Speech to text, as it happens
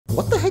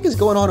What the heck is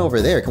going on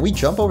over there? Can we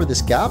jump over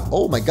this gap?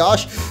 Oh my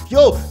gosh.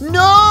 Yo,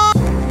 no!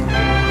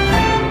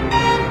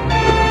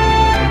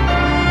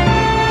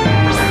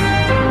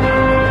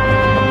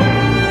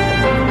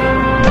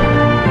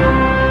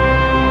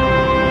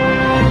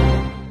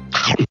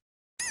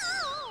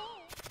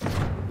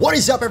 What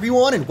is up,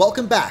 everyone, and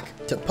welcome back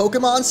to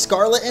Pokemon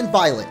Scarlet and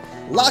Violet.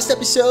 Last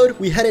episode,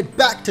 we headed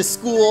back to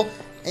school,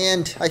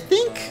 and I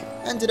think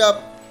ended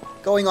up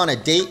going on a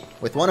date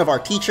with one of our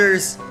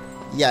teachers.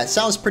 Yeah, it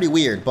sounds pretty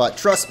weird, but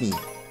trust me,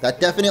 that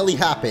definitely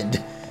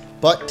happened.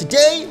 But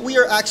today, we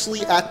are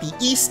actually at the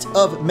east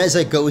of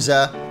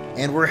Mesagoza,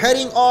 and we're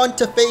heading on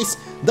to face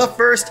the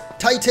first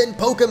Titan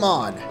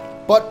Pokémon.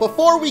 But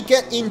before we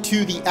get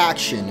into the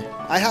action,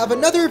 I have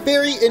another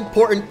very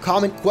important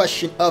comment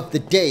question of the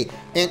day,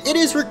 and it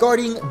is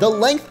regarding the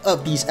length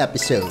of these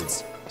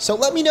episodes. So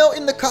let me know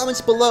in the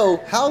comments below,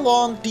 how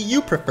long do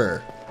you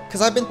prefer?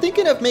 Because I've been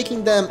thinking of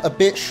making them a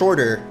bit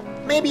shorter,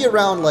 maybe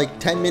around like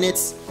 10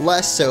 minutes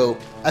less, so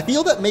I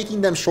feel that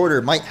making them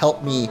shorter might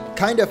help me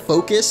kind of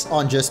focus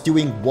on just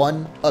doing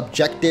one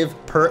objective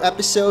per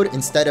episode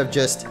instead of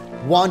just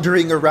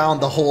wandering around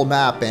the whole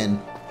map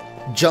and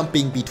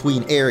jumping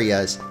between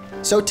areas.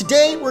 So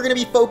today we're going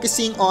to be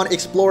focusing on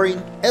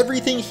exploring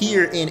everything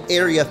here in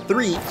Area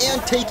 3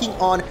 and taking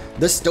on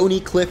the Stony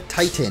Cliff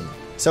Titan.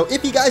 So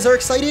if you guys are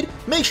excited,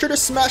 make sure to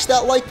smash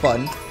that like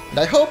button, and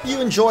I hope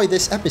you enjoy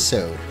this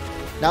episode.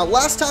 Now,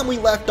 last time we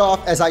left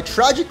off as I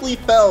tragically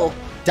fell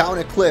down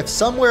a cliff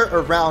somewhere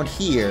around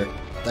here.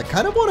 I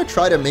kind of want to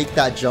try to make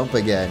that jump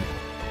again.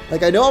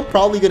 Like, I know I'm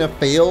probably going to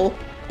fail,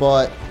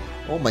 but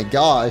oh my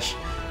gosh,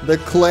 the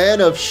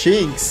clan of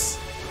Shinx.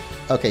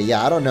 Okay,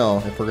 yeah, I don't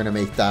know if we're going to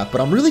make that,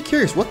 but I'm really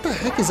curious, what the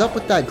heck is up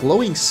with that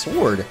glowing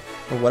sword,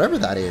 or whatever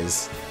that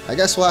is? I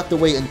guess we'll have to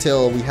wait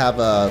until we have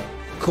a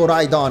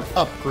Koraidon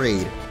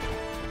upgrade.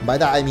 By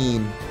that I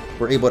mean,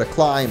 we're able to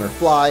climb or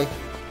fly.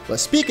 But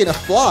speaking of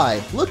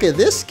fly, look at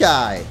this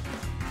guy!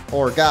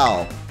 Or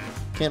gal.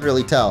 Can't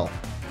really tell,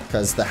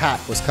 because the hat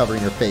was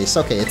covering her face.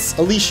 Okay, it's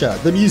Alicia,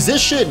 the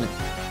musician!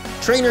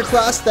 Trainer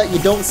class that you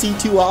don't see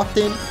too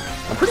often.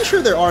 I'm pretty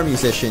sure there are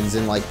musicians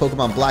in like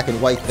Pokemon Black and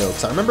White though,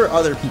 because I remember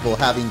other people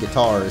having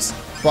guitars.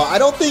 But I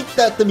don't think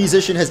that the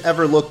musician has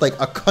ever looked like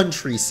a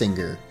country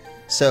singer.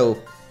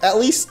 So at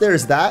least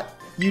there's that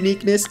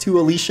uniqueness to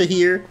Alicia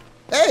here.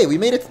 Hey, we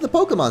made it to the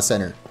Pokemon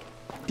Center.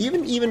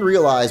 Didn't even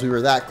realize we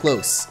were that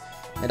close.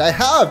 And I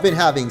have been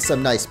having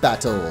some nice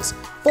battles.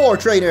 4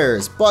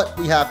 trainers, but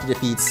we have to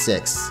defeat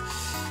 6.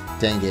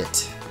 Dang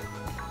it.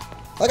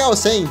 Like I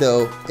was saying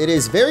though, it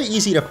is very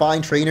easy to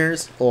find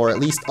trainers, or at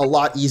least a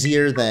lot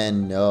easier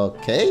than...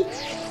 okay?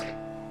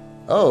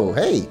 Oh,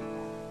 hey.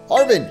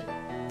 Arvin!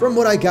 From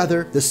what I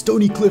gather, the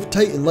Stony Cliff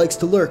Titan likes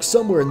to lurk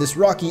somewhere in this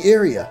rocky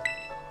area.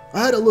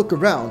 I had a look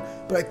around,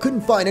 but I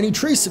couldn't find any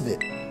trace of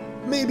it.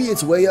 Maybe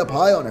it's way up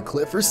high on a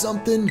cliff or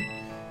something?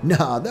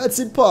 Nah, that's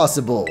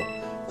impossible.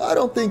 I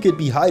don't think it'd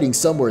be hiding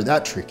somewhere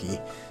that tricky.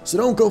 So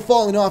don't go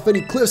falling off any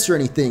cliffs or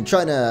anything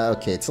trying to...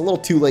 okay, it's a little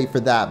too late for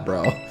that,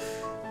 bro.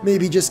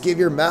 Maybe just give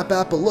your map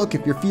app a look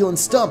if you're feeling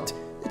stumped.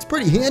 It's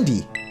pretty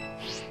handy.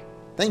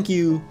 Thank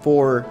you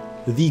for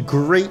the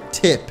great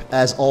tip,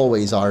 as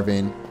always,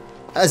 Arvin.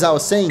 As I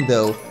was saying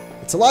though,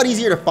 it's a lot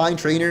easier to find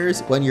trainers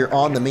when you're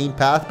on the main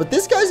path, but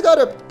this guy's got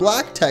a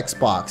black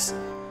text box,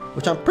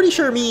 which I'm pretty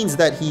sure means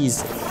that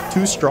he's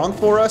too strong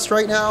for us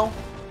right now.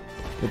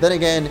 But then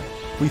again,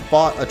 we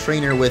fought a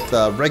trainer with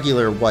a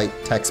regular white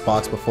text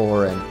box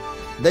before, and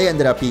they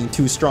ended up being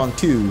too strong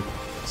too.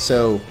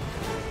 So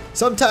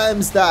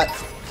sometimes that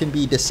can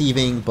be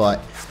deceiving, but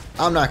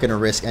I'm not going to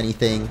risk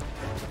anything.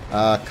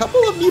 A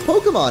couple of new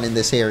Pokemon in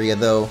this area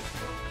though.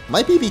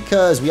 Might be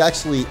because we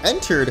actually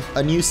entered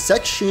a new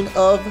section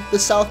of the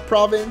South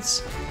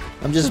Province.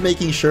 I'm just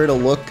making sure to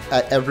look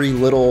at every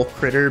little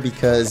critter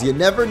because you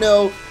never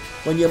know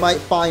when you might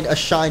find a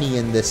shiny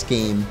in this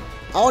game.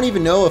 I don't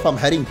even know if I'm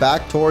heading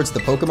back towards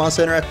the Pokemon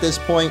Center at this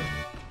point.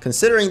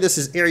 Considering this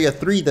is Area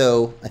 3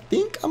 though, I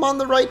think I'm on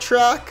the right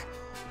track.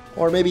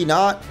 Or maybe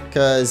not,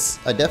 because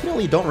I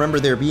definitely don't remember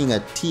there being a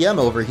TM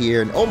over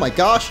here. And oh my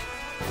gosh,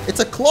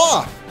 it's a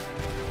Klawf!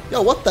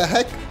 Yo, what the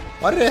heck?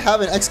 Why did it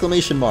have an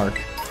exclamation mark?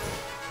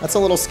 That's a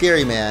little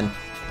scary, man.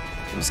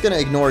 I'm just gonna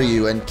ignore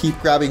you and keep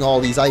grabbing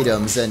all these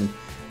items, and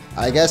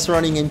I guess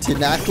running into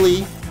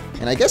Nacli.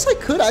 And I guess I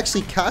could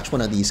actually catch one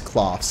of these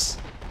Klawfs.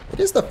 It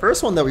is the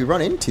first one that we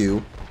run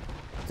into.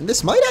 And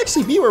this might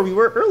actually be where we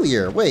were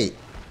earlier. Wait.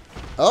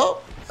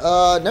 Oh,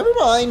 never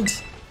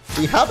mind.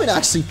 We haven't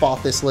actually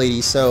fought this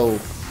lady, so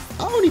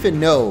I don't even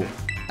know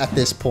at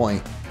this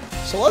point.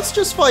 So let's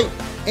just fight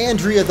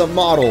Andrea the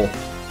model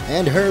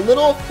and her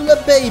little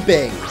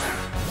baby.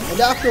 And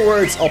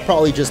afterwards, I'll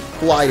probably just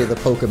fly to the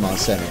Pokemon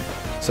Center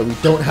so we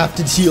don't have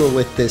to deal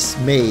with this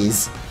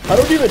maze. I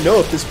don't even know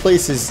if this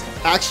place is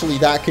actually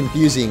that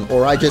confusing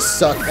or I just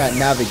suck at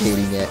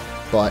navigating it,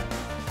 but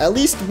at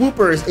least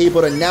Wooper is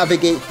able to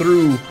navigate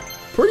through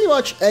pretty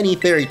much any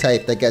fairy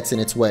type that gets in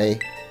its way.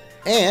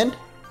 And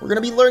we're going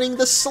to be learning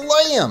the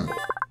Slam!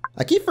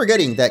 I keep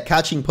forgetting that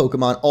catching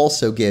Pokemon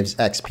also gives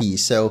XP,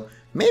 so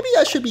maybe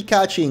I should be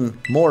catching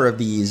more of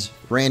these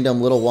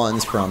random little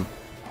ones from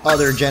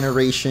other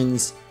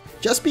generations.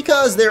 Just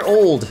because they're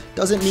old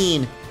doesn't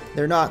mean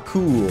they're not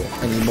cool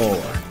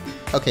anymore.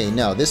 Okay,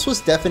 no, this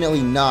was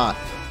definitely not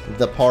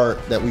the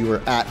part that we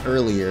were at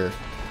earlier.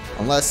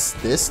 Unless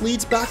this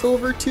leads back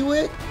over to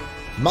it?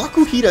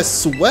 Makuhita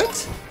Sweat?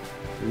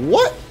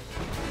 What?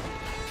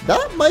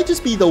 That might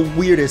just be the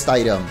weirdest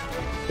item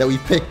that we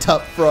picked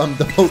up from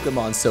the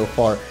Pokemon so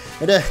far.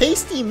 And a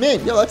Hasty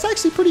Mint. Yo, that's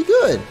actually pretty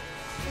good.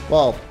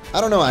 Well,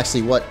 I don't know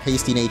actually what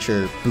Hasty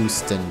Nature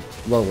boosts and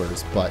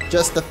lowers, but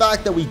just the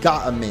fact that we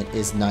got a Mint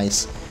is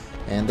nice.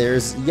 And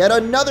there's yet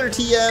another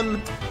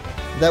TM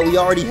that we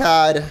already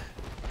had.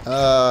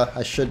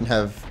 I shouldn't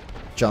have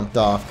jumped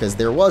off because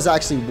there was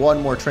actually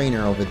one more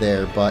trainer over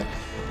there, but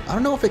I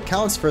don't know if it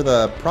counts for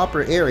the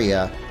proper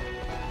area.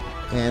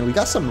 And we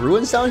got some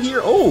ruins down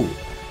here. Oh,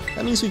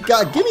 that means we've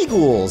got gimme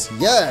ghouls.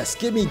 Yes,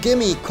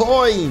 gimme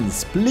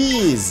coins,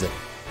 please.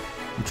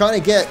 I'm trying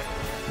to get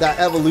that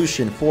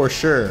evolution for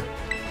sure.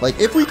 Like,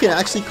 if we can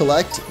actually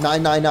collect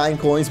 999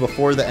 coins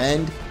before the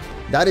end,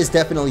 that is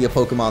definitely a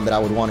Pokemon that I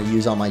would want to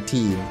use on my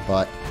team.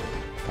 But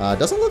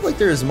doesn't look like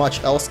there's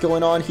much else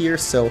going on here,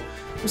 so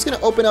I'm just going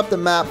to open up the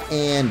map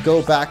and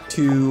go back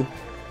to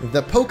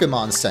the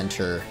Pokemon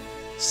Center.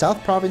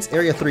 South Province,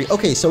 Area 3.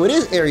 Okay, so it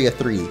is Area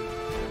 3,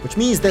 which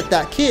means that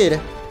that kid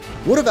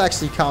would have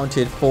actually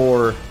counted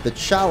for the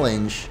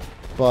challenge.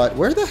 But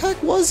where the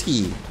heck was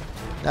he?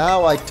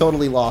 Now I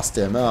totally lost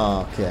him.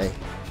 Oh, okay.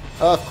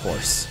 Of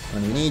course.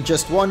 When we need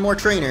just one more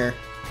trainer.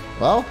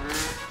 Well,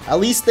 at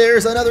least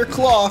there's another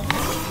Klawf,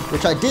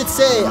 which I did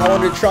say I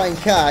wanted to try and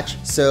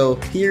catch. So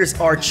here's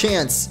our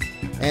chance.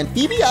 And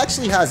Phoebe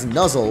actually has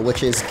Nuzzle,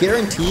 which is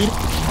guaranteed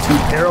to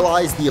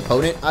paralyze the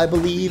opponent, I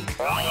believe.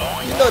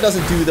 Even though it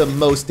doesn't do the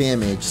most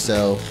damage,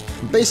 so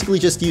I'm basically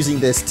just using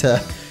this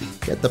to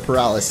get the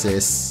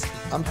paralysis.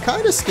 I'm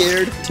kind of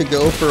scared to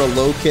go for a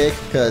low kick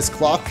because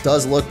Klawf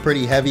does look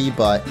pretty heavy,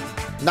 but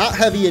not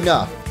heavy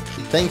enough,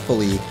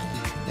 thankfully.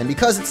 And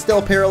because it's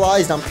still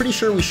paralyzed, I'm pretty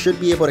sure we should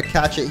be able to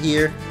catch it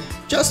here.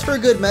 Just for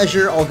good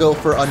measure, I'll go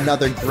for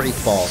another Great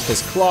Ball,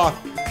 because Klawf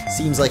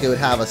seems like it would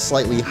have a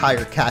slightly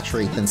higher catch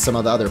rate than some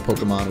of the other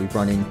Pokemon we've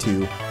run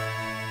into.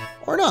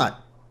 Or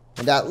not.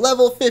 And at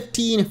level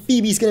 15,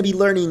 Phoebe's going to be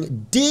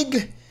learning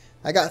Dig.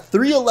 I got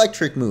 3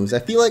 electric moves. I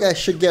feel like I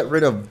should get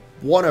rid of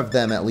one of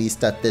them at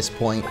least at this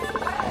point.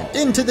 And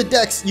into the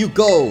decks you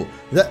go!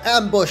 The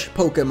Ambush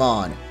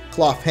Pokemon.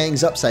 Klawf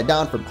hangs upside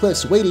down from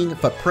cliffs waiting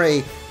for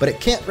prey, but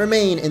it can't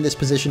remain in this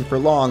position for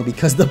long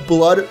because the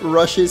blood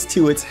rushes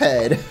to its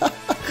head.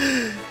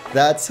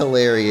 That's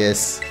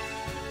hilarious.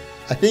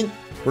 I think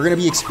we're going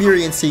to be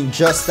experiencing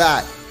just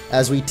that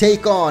as we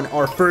take on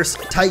our first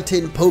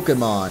Titan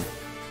Pokemon.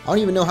 I don't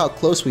even know how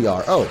close we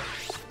are. Oh,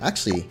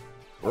 actually,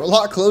 we're a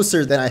lot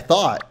closer than I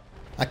thought.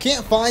 I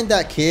can't find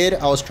that kid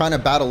I was trying to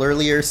battle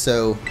earlier,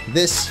 so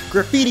this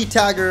graffiti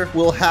tagger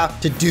will have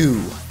to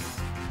do.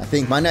 I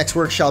think my next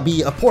work shall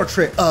be a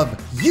portrait of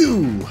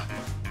you.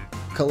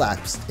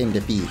 Collapsed in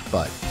defeat,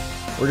 but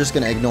we're just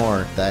going to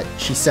ignore that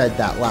she said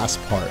that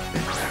last part.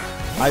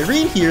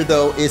 Irene here,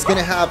 though, is going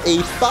to have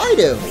a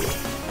Fido.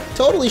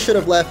 Totally should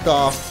have left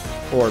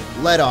off or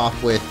led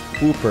off with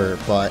Wooper,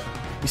 but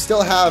we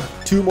still have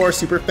 2 more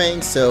Super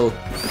Fangs, so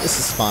this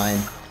is fine.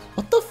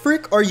 What the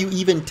frick are you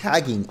even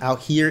tagging out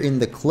here in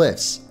the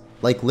cliffs?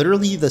 Like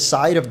literally the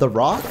side of the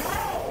rock?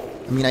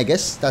 I mean, I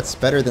guess that's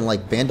better than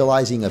like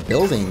vandalizing a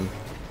building,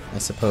 I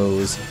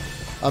suppose.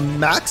 A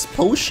max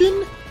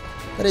potion?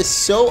 That is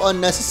so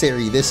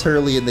unnecessary this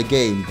early in the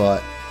game,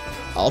 but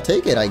I'll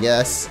take it, I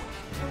guess.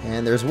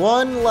 And there's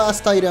one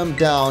last item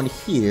down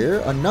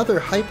here, another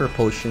hyper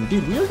potion.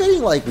 Dude, we are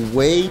getting like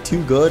way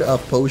too good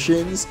of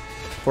potions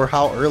for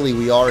how early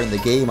we are in the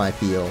game, I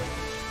feel.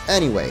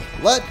 Anyway,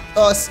 let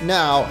us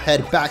now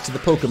head back to the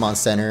Pokemon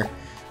Center.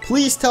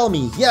 Please tell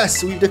me,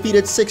 yes, we've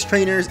defeated 6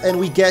 trainers and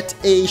we get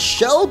a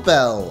Shell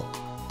Bell.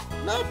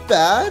 Not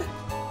bad.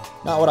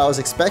 Not what I was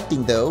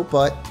expecting though,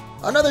 but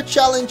another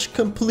challenge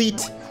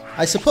complete.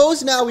 I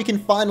suppose now we can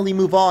finally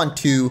move on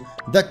to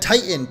the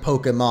Titan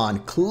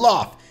Pokemon,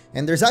 Klawf.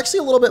 And there's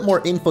actually a little bit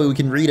more info we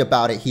can read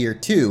about it here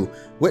too.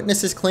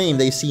 Witnesses claim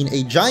they've seen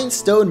a giant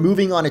stone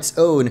moving on its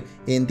own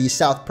in the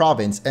South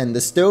Province, and the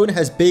stone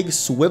has big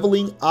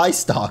swiveling eye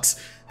stalks.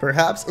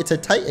 Perhaps it's a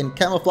Titan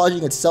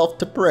camouflaging itself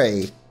to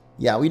prey.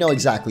 Yeah, we know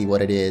exactly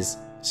what it is.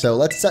 So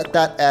let's set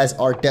that as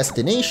our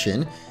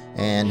destination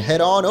and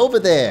head on over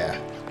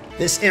there.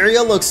 This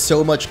area looks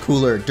so much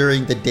cooler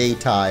during the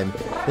daytime.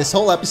 This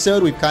whole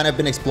episode we've kind of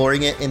been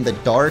exploring it in the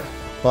dark,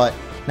 but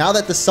now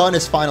that the sun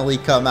has finally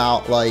come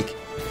out, like,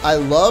 I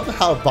love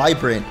how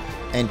vibrant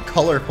and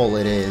colorful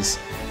it is.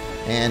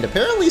 And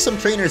apparently some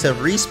trainers have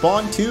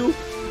respawned too,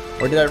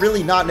 or did I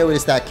really not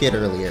notice that kid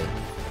earlier?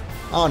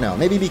 I don't know,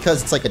 maybe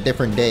because it's like a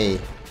different day,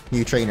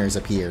 new trainers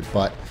appeared,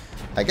 but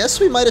I guess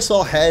we might as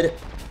well head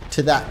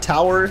to that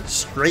tower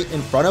straight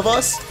in front of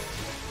us,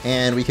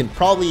 and we can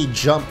probably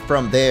jump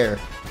from there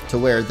to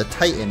where the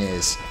Titan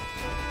is.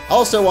 I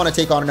also want to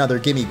take on another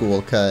Gimme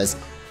Ghoul, because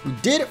we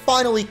did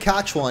finally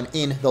catch one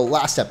in the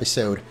last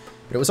episode.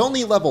 but it was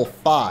only level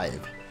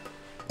 5.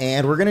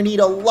 And we're gonna need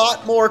a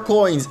lot more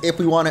coins if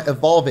we want to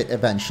evolve it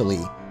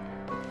eventually.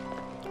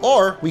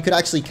 Or we could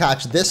actually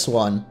catch this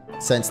one,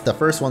 since the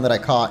first one that I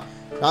caught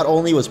not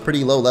only was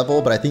pretty low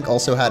level, but I think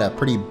also had a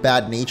pretty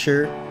bad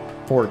nature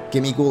for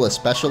Gimmighoul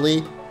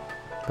especially.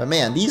 But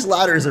man, these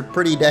ladders are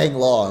pretty dang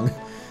long.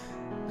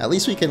 At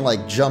least we can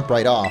like jump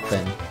right off.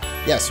 And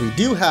yes, we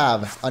do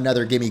have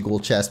another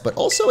Gimmighoul chest, but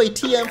also a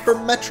TM for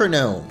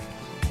Metronome.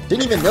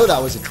 Didn't even know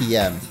that was a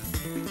TM.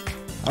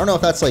 I don't know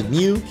if that's like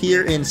new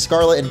here in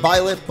Scarlet and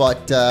Violet,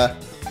 but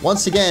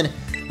once again,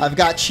 I've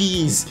got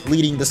Cheese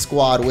leading the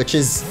squad, which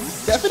is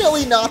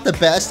definitely not the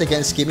best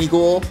against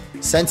Gimmighoul.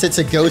 Since it's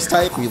a ghost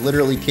type, we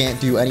literally can't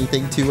do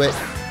anything to it.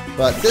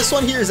 But this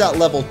one here is at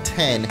level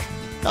 10.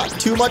 Not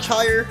too much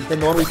higher than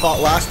the one we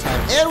fought last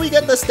time. And we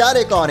get the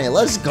static on it.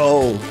 Let's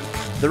go.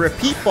 The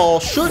repeat ball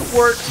should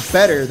work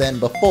better than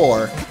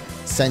before,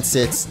 since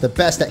it's the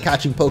best at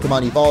catching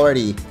Pokemon you've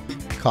already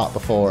caught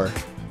before.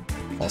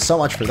 Well, so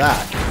much for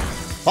that.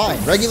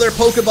 Fine, regular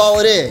Pokeball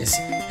it is.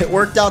 It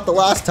worked out the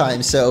last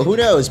time, so who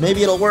knows?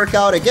 Maybe it'll work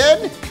out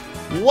again?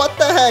 What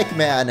the heck,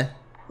 man?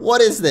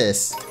 What is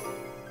this?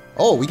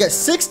 Oh, we got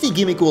 60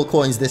 Gimmighoul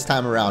coins this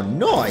time around.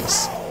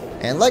 Nice!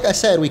 And like I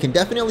said, we can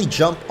definitely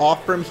jump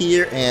off from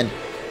here and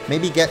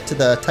maybe get to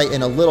the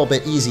Titan a little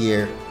bit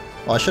easier.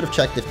 Well, I should have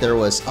checked if there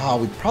was... Oh,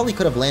 we probably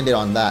could have landed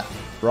on that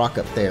rock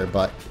up there,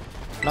 but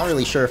I'm not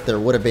really sure if there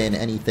would have been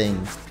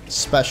anything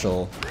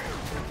special.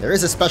 There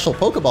is a special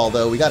Pokeball,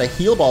 though. We got a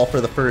Heal Ball for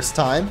the first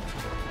time.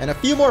 And a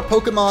few more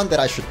Pokemon that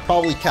I should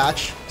probably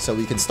catch so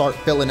we can start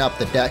filling up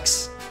the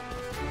decks.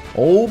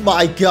 Oh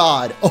my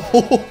god!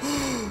 Oh,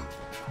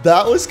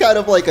 that was kind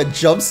of like a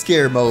jump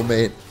scare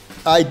moment.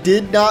 I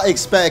did not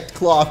expect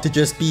Klawf to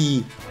just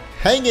be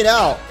hanging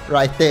out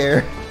right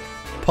there.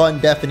 Pun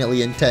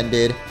definitely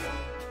intended.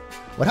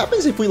 What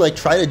happens if we like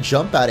try to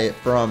jump at it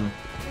from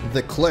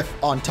the cliff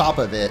on top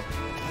of it?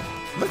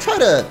 I'm gonna try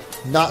to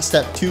not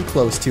step too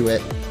close to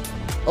it.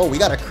 Oh, we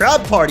got a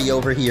crowd party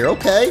over here.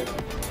 Okay.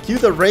 Cue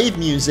the rave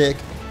music.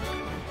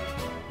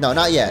 No,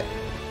 not yet.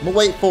 I'm gonna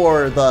wait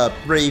for the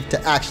rave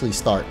to actually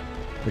start,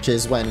 which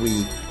is when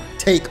we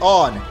take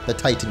on the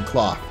Titan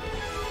Klawf.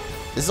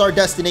 This is our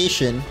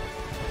destination.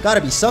 Gotta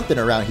be something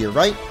around here,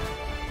 right?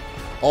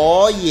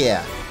 Oh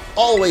yeah.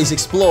 Always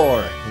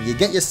explore, and you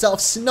get yourself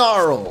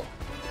Snarl.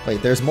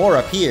 Wait, there's more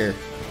up here.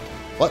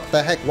 What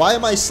the heck? Why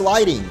am I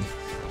sliding?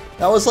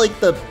 That was like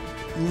the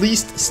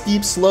least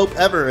steep slope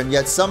ever, and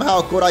yet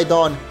somehow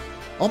Koraidon...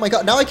 Oh my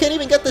god, now I can't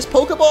even get this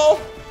Pokeball?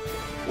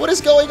 What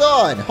is going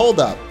on? Hold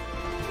up.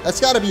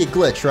 That's gotta be a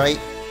glitch, right?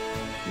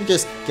 Let me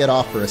just get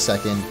off for a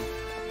second.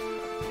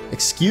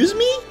 Excuse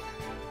me?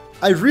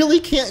 I really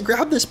can't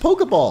grab this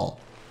Pokeball.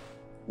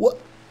 What?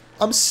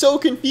 I'm so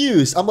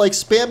confused. I'm like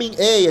spamming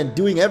A and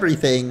doing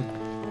everything.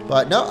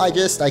 But no, I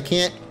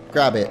can't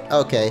grab it.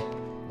 Okay.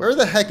 Where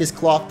the heck is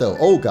Klawf though?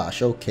 Oh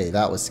gosh, okay,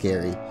 that was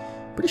scary.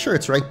 Pretty sure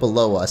it's right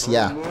below us,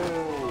 yeah.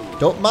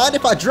 Don't mind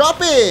if I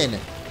drop in!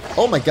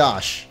 Oh my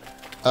gosh.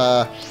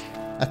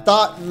 I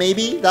thought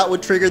maybe that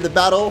would trigger the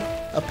battle.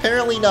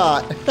 Apparently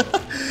not.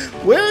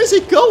 Where is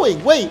it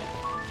going? Wait,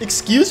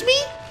 excuse me?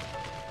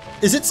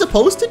 Is it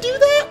supposed to do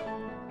that?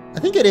 I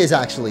think it is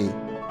actually.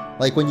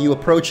 Like when you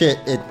approach it,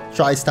 it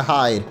tries to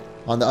hide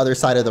on the other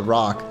side of the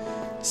rock.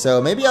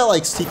 So maybe I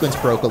like sequence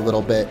broke a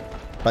little bit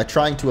by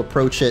trying to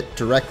approach it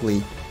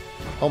directly.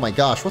 Oh my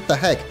gosh, what the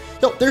heck?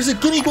 Yo, there's a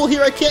Gimmighoul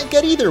here I can't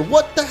get either.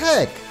 What the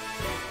heck?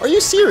 Are you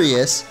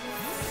serious?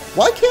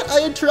 Why can't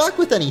I interact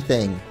with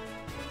anything?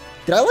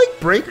 Did I like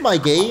break my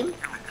game?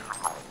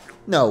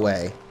 No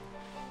way.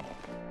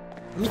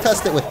 Let me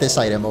test it with this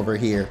item over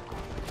here.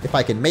 If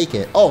I can make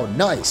it. Oh,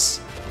 nice.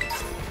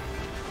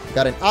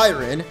 Got an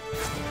iron.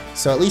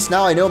 So at least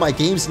now I know my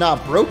game's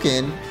not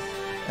broken.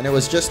 And it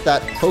was just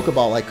that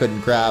Pokeball I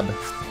couldn't grab.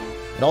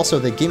 And also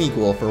the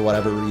Gimmighoul for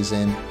whatever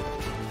reason.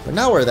 But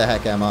now where the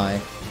heck am I?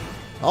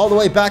 All the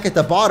way back at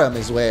the bottom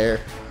is where...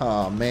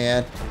 Oh,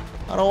 man.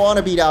 I don't want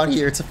to be down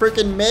here. It's a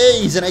freaking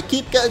maze and I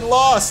keep getting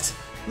lost.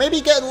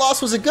 Maybe getting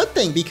lost was a good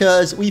thing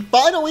because we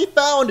finally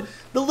found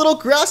the little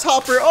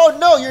grasshopper. Oh,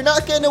 no, you're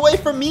not getting away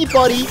from me,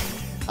 buddy.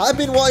 I've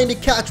been wanting to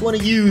catch one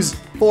of yous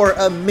for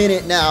a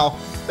minute now.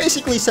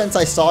 Basically, since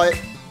I saw it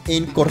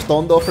in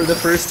Cortondo for the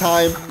first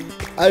time.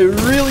 I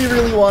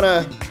really want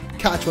to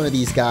catch one of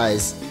these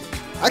guys.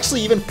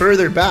 Actually, even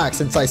further back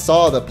since I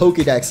saw the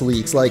Pokédex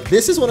leaks. Like,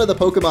 this is one of the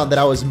Pokemon that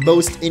I was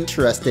most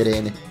interested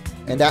in.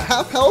 And at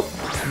half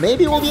health,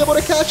 maybe we'll be able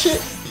to catch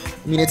it.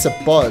 I mean, it's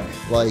a bug.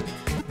 Like,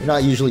 they're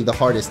not usually the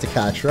hardest to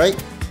catch,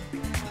 right?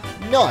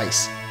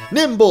 Nice.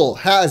 Nimble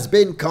has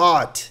been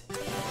caught.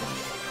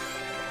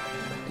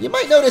 You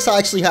might notice I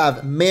actually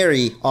have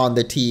Mary on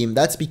the team.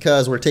 That's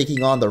because we're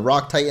taking on the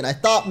Rock Titan. I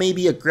thought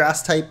maybe a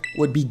Grass type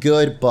would be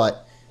good,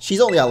 but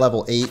she's only at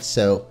level 8,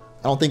 so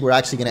I don't think we're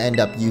actually going to end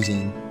up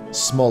using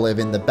Smoliv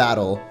in the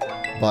battle.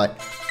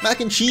 But Mac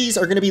and Cheese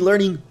are going to be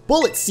learning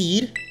Bullet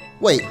Seed.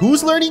 Wait,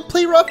 who's learning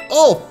Play Rough?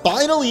 Oh,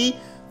 finally!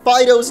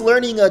 Fido's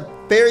learning a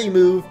fairy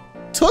move.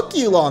 Took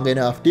you long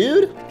enough,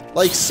 dude.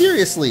 Like,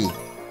 seriously.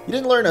 You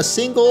didn't learn a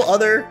single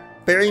other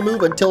fairy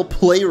move until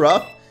play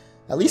rough.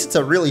 At least it's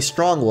a really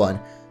strong one.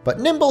 But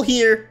Nimble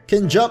here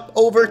can jump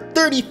over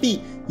 30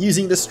 feet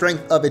using the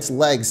strength of its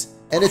legs.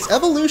 And its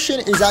evolution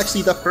is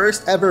actually the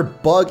first ever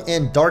bug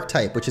and dark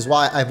type, which is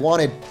why I've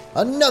wanted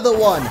another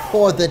one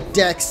for the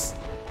Dex.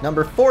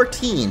 Number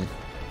 14.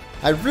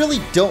 I really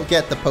don't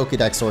get the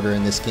Pokédex order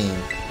in this game.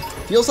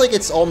 Feels like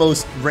it's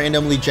almost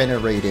randomly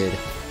generated.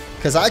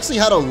 Because I actually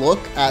had a look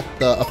at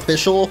the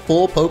official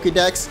full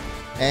Pokédex,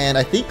 and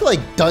I think like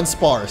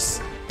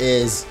Dunsparce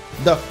is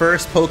the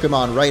first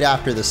Pokemon right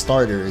after the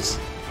starters.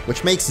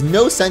 Which makes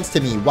no sense to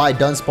me why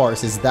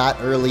Dunsparce is that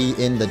early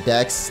in the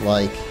Dex.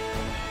 Like,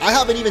 I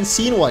haven't even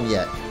seen one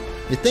yet.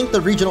 You'd think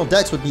the regional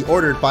Dex would be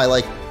ordered by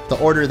like the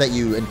order that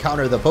you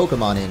encounter the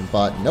Pokemon in,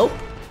 but nope.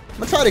 I'm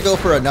gonna try to go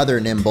for another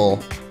Nimble,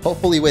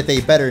 hopefully with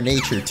a better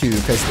nature too,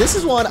 because this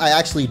is one I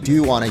actually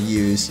do want to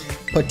use,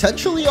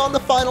 potentially on the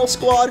final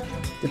squad,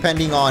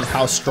 depending on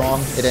how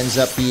strong it ends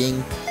up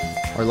being,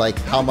 or like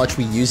how much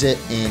we use it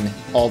in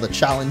all the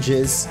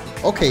challenges.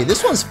 Okay,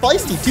 this one's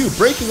feisty too,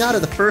 breaking out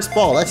of the first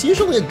ball. That's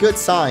usually a good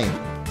sign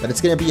that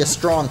it's gonna be a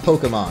strong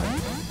Pokemon.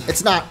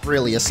 It's not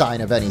really a sign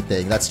of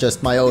anything, that's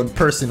just my own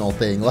personal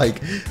thing.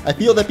 Like, I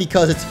feel that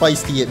because it's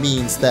feisty, it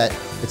means that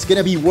it's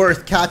gonna be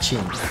worth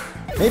catching.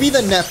 Maybe the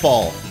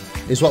netball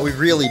is what we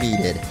really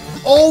needed.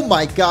 Oh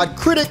my god,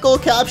 critical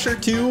capture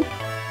too?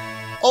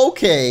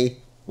 Okay,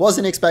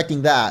 wasn't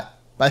expecting that,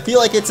 but I feel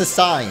like it's a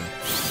sign.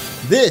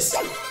 This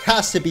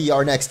has to be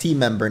our next team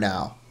member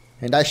now.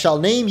 And I shall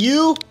name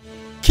you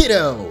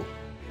Kiddo.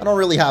 I don't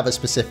really have a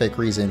specific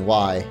reason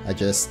why, I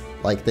just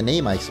like the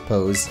name, I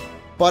suppose.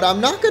 But I'm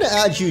not gonna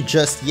add you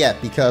just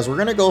yet because we're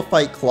gonna go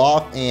fight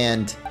Klawf,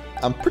 and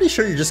I'm pretty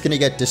sure you're just gonna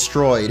get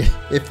destroyed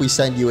if we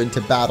send you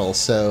into battle,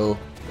 so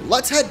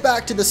let's head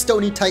back to the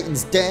Stony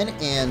Titan's den.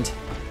 And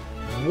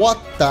what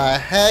the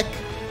heck?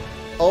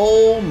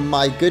 Oh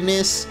my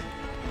goodness.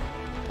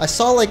 I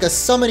saw like a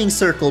summoning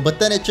circle, but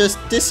then it just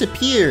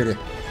disappeared.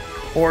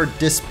 Or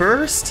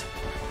dispersed?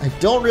 I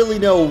don't really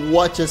know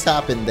what just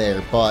happened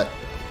there, but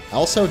I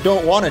also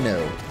don't want to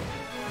know.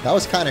 That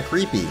was kind of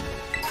creepy.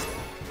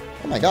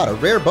 Oh my god, a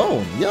rare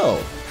bone. Yo.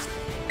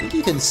 I think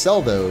you can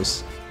sell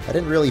those. I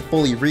didn't really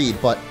fully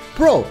read, but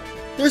bro,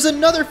 there's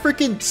another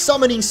freaking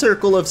summoning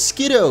circle of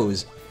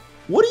Skiddos.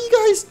 What are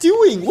you guys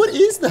doing? What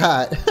is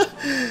that?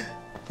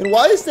 And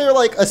why is there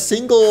like a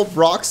single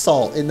rock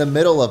salt in the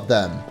middle of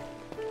them?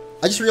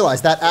 I just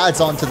realized that adds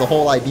on to the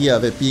whole idea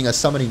of it being a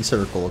summoning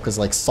circle, because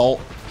like salt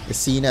is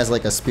seen as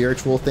like a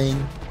spiritual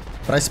thing.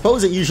 But I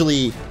suppose it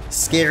usually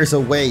scares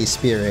away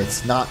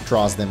spirits, not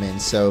draws them in.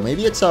 So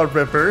maybe it's a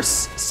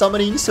reverse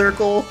summoning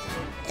circle.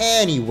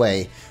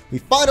 Anyway, we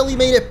finally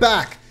made it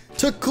back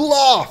to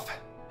Klawf.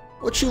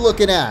 What you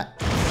looking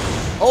at?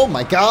 Oh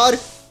my god.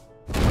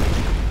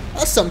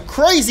 That's some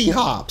crazy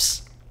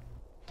hops.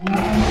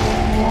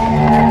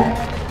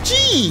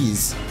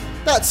 Jeez.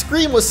 That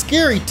scream was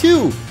scary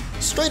too.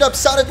 Straight up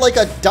sounded like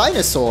a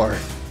dinosaur.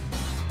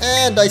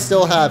 And I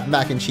still have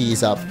mac and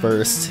cheese up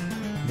first.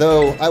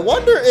 Though, I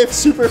wonder if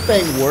Super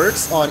Fang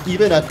works on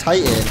even a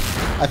Titan.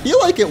 I feel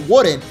like it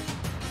wouldn't.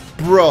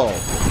 Bro,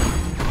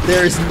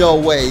 there's no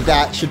way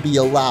that should be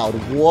allowed.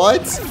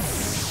 What?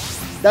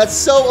 That's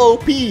so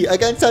OP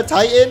against a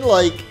Titan?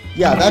 Like,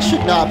 yeah, that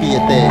should not be a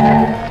thing.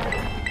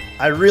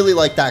 I really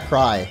like that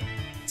cry.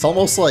 It's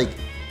almost like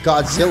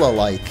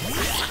Godzilla-like.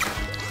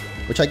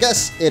 Which I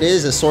guess it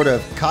is a sort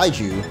of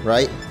kaiju,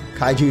 right?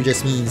 Kaiju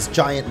just means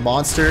giant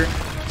monster.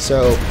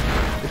 So,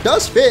 it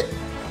does fit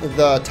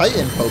the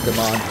Titan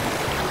Pokemon.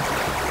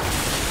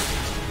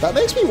 That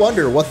makes me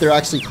wonder what they're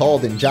actually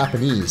called in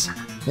Japanese.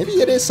 Maybe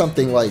it is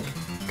something like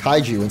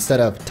Kaiju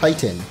instead of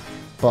Titan.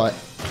 But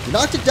you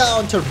knocked it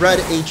down to red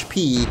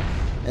HP,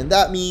 and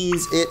that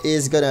means it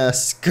is gonna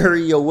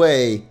scurry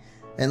away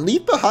and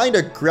leave behind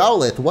a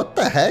Growlithe. What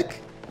the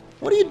heck?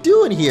 What are you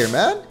doing here,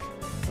 man?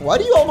 Why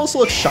do you almost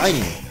look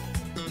shiny?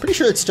 Pretty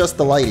sure it's just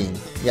the lighting.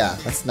 Yeah,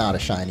 that's not a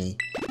shiny.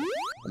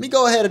 Let me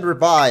go ahead and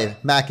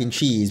revive Mac and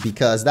Cheese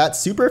because that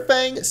Super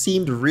Fang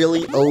seemed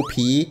really OP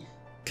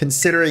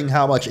considering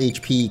how much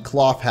HP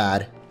Klawf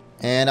had.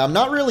 And I'm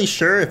not really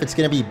sure if it's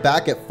going to be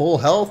back at full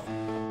health.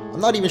 I'm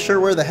not even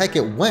sure where the heck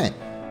it went.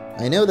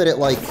 I know that it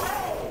like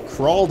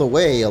crawled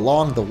away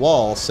along the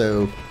wall,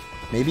 so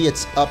maybe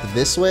it's up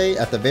this way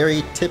at the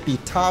very tippy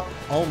top.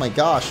 Oh my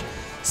gosh.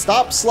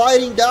 Stop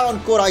sliding down,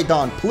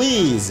 Koraidon,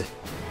 please.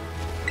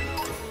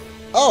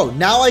 Oh,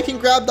 now I can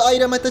grab the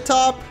item at the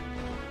top?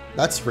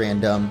 That's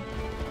random.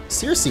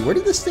 Seriously, where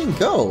did this thing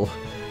go?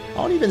 I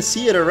don't even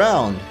see it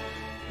around.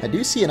 I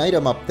do see an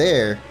item up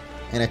there,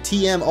 and a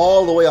TM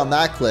all the way on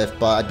that cliff,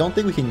 but I don't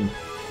think we can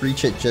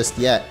reach it just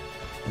yet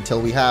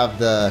until we have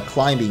the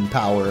climbing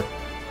power.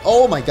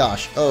 Oh my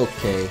gosh,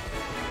 okay.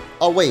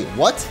 Oh wait,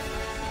 what?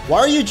 Why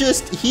are you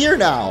just here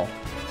now?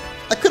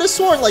 I could have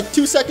sworn like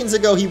 2 seconds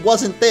ago he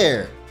wasn't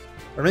there.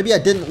 Or maybe I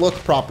didn't look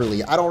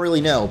properly, I don't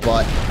really know,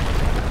 but...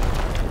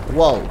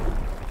 Whoa.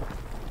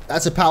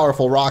 That's a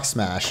powerful rock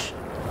smash.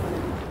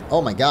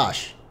 Oh my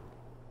gosh.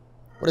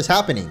 What is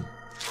happening?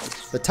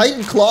 The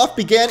Titan Klawf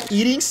began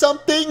eating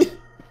something?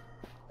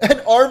 And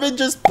Arvin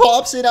just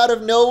pops in out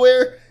of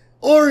nowhere.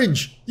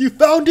 Orange, you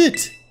found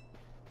it!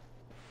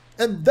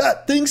 And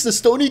that thing's the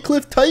Stony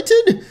Cliff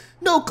Titan?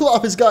 No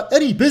Klawf has got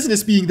any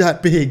business being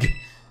that big.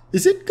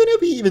 Is it gonna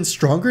be even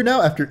stronger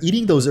now after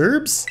eating those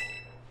herbs?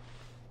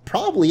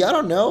 Probably, I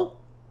don't know.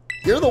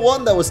 You're the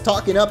one that was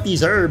talking up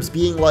these herbs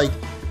being like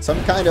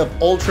some kind of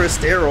ultra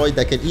steroid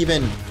that could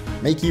even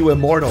make you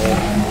immortal.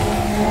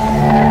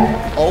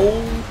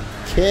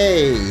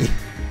 Okay.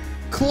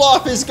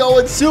 Klawf is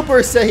going Super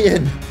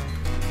Saiyan.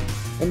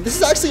 And this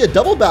is actually a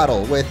double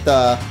battle with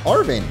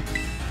Arvin.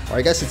 Or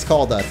I guess it's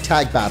called a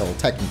tag battle,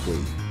 technically.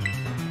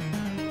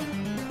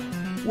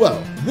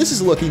 Well, this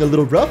is looking a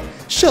little rough.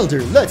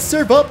 Shelter, let's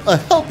serve up a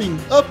helping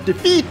of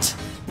defeat.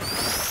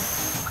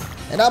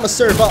 And I'ma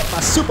serve up my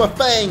Super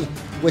Fang,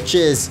 which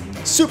is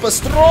super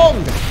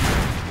strong.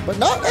 But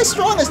not as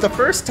strong as the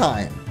first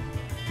time.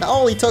 That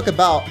only took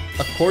about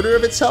a quarter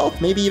of its health,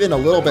 maybe even a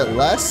little bit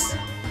less.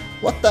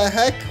 What the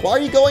heck? Why are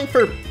you going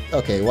for...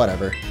 Okay,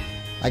 whatever.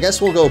 I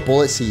guess we'll go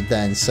Bullet Seed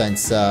then,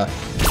 since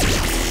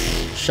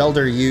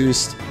Shelter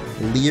used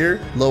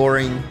Leer,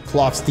 lowering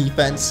Klawf's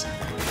defense.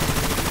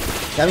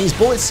 That means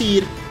Bullet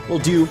Seed will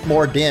do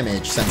more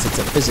damage since it's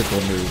a physical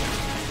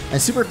move.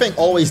 And Super Fang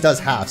always does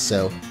half,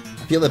 so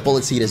I feel that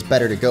Bullet Seed is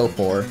better to go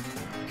for.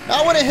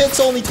 Not when it hits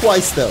only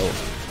twice, though.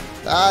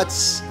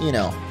 That's, you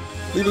know,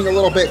 leaving a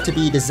little bit to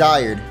be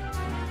desired.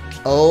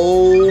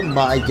 Oh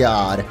my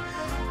god.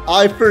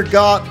 I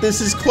forgot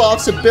this is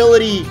Klawf's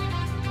ability.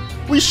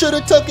 We should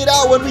have took it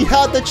out when we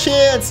had the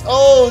chance.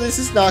 Oh, this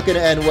is not going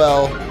to end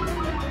well.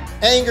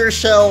 Anger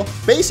Shell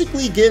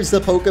basically gives the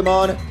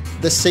Pokemon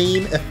the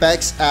same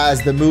effects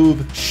as the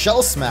move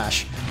Shell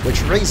Smash,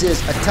 which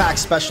raises attack,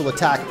 special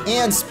attack,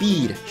 and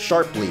speed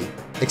sharply,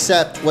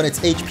 except when its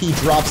HP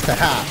drops to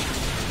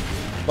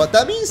half. But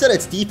that means that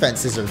its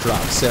defenses are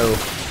dropped, so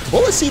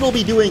Bullet Seed will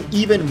be doing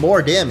even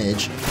more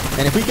damage.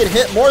 And if we could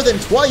hit more than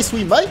twice,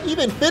 we might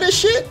even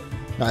finish it.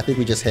 No, I think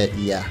we just hit,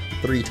 yeah,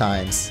 3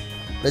 times.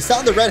 But it's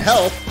down to red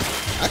health.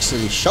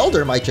 Actually,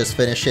 Shelter might just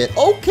finish it.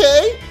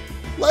 Okay,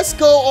 let's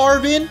go,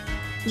 Arvin.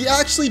 You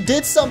actually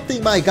did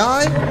something, my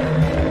guy.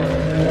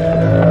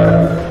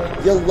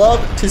 You'll love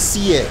to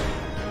see it.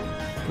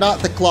 Not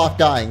the Klawf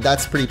dying,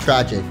 that's pretty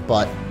tragic,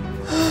 but...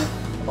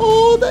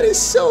 Oh, that is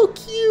so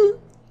cute.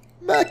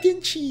 Mac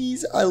and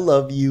cheese, I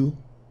love you.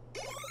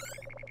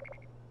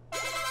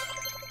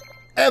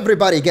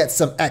 Everybody gets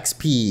some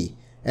XP.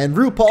 And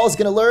RuPaul's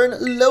gonna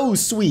learn Low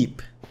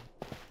Sweep.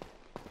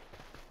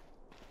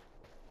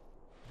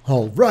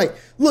 Alright,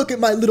 look at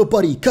my little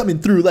buddy coming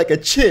through like a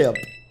champ.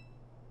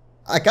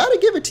 I gotta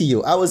give it to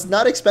you. I was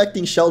not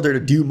expecting Shelter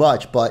to do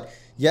much, but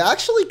you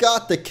actually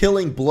got the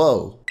killing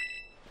blow.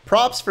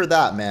 Props for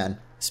that, man.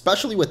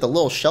 Especially with the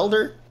little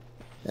Shelter.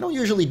 They don't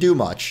usually do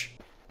much.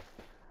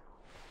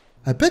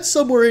 I bet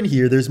somewhere in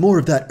here there's more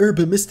of that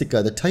Herba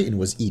Mystica the Titan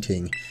was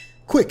eating.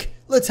 Quick,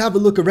 let's have a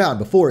look around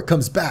before it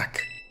comes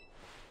back.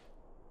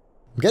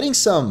 I'm getting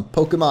some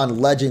Pokemon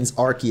Legends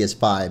Arceus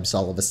vibes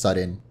all of a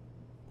sudden.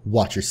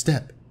 Watch your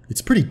step.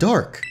 It's pretty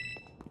dark.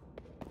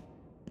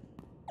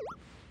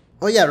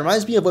 Oh yeah, it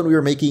reminds me of when we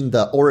were making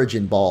the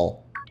Origin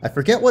Ball. I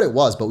forget what it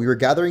was, but we were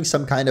gathering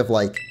some kind of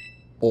like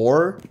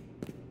ore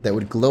that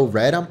would glow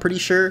red, I'm pretty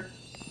sure.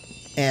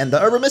 And the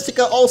Herba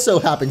Mystica also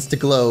happens to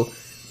glow,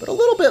 but a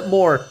little bit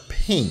more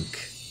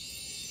pink.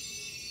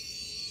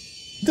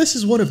 This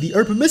is one of the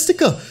Herba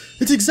Mystica.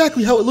 It's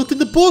exactly how it looked in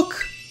the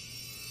book.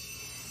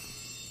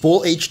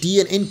 Full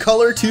HD and in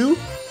color too.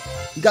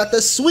 You got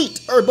the sweet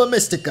Herba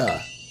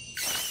Mystica.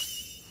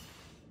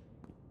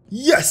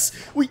 Yes,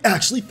 we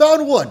actually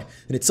found one,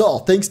 and it's all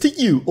thanks to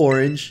you,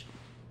 Orange.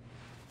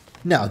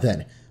 Now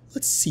then,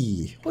 let's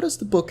see, what does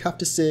the book have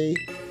to say?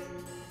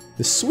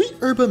 The sweet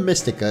Herba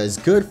Mystica is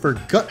good for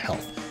gut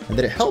health, and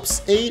that it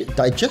helps aid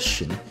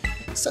digestion.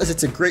 It says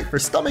it's great for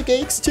stomach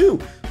aches too,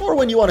 or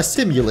when you want to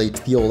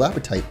stimulate the old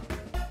appetite.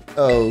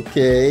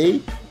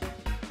 Okay.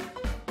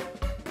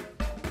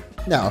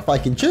 Now, if I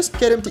can just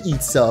get him to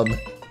eat some.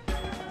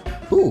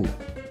 Ooh.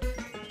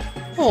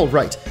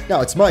 Alright,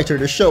 now it's my turn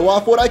to show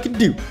off what I can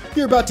do.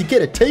 You're about to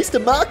get a taste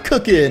of my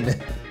cooking.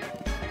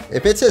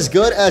 If it's as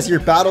good as you're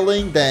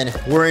battling, then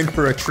we're in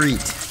for a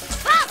treat.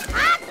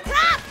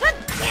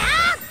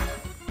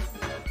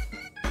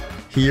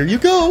 Here you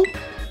go.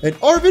 An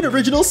Arvin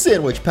original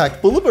sandwich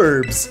packed full of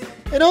herbs.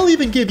 And I'll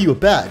even give you a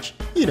badge.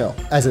 You know,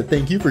 as a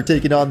thank you for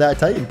taking on that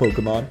Titan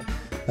Pokemon.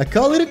 I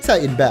call it a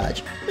Titan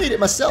badge. Made it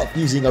myself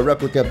using a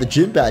replica of the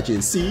gym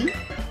badges, see?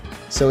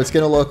 So it's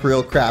gonna look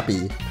real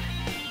crappy.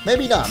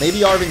 Maybe not. Maybe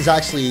Arvin's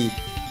actually,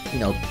 you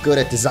know, good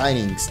at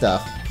designing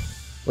stuff.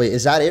 Wait,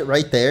 is that it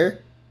right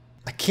there?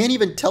 I can't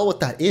even tell what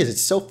that is.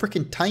 It's so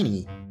freaking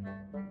tiny.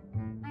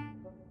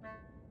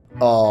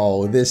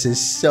 Oh, this is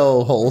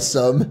so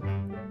wholesome.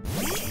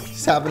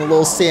 Just having a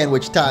little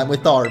sandwich time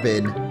with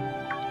Arvin.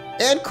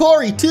 And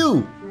Corey,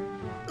 too!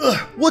 Ugh,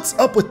 what's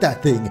up with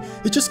that thing?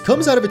 It just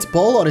comes out of its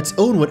ball on its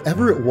own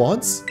whenever it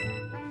wants?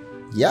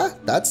 Yeah,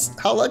 that's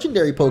how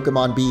legendary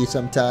Pokemon be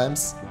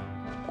sometimes.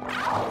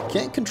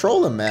 Can't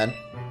control them, man.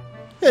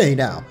 Hey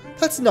now,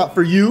 that's not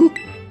for you.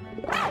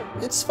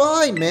 It's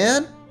fine,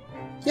 man.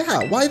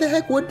 Yeah, why the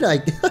heck wouldn't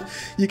I?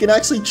 You can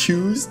actually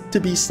choose to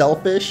be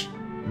selfish?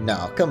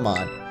 No, come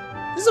on.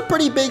 This is a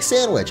pretty big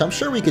sandwich. I'm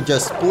sure we could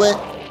just split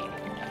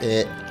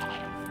it.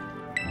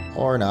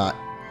 Or not.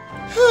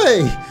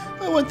 Hey,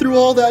 I went through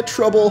all that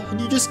trouble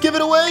and you just give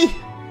it away?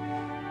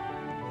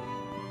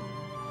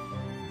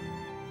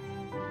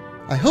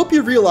 I hope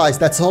you realize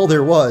that's all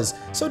there was,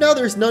 so now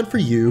there's none for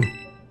you.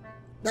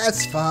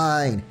 That's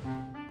fine.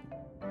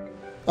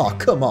 Oh,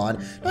 come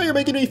on. Now you're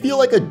making me feel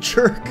like a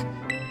jerk.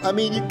 I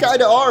mean, you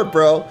kinda are,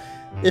 bro.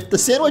 If the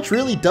sandwich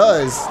really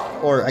does,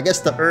 or I guess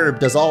the herb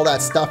does all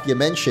that stuff you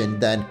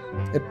mentioned, then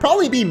it'd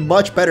probably be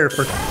much better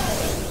for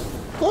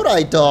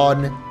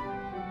Koraidon,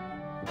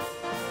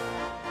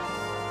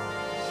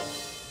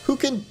 who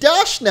can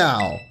dash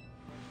now.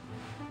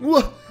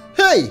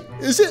 Hey,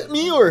 is it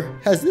me, or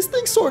has this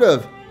thing sort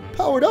of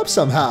powered up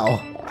somehow?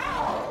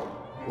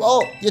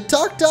 Well, you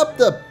talked up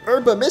the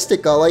Herba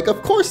Mystica, like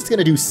of course it's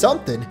gonna do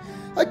something.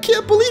 I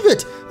can't believe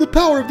it! The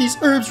power of these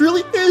herbs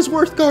really is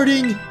worth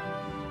guarding!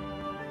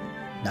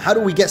 Now how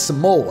do we get some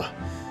more?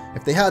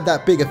 If they had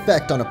that big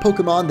effect on a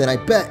Pokemon, then I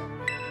bet...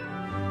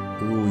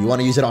 Ooh, you want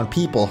to use it on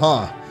people,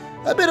 huh?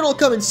 I bet it'll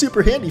come in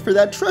super handy for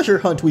that treasure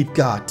hunt we've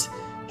got.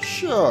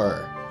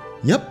 Sure.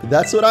 Yep,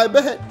 that's what I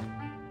bet.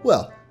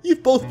 Well,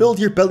 you've both filled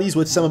your bellies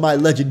with some of my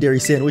legendary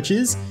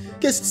sandwiches.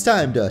 Guess it's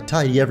time to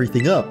tidy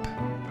everything up.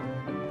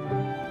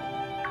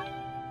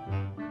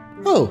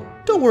 Oh,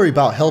 don't worry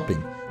about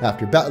helping.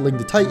 After battling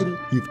the Titan,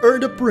 you've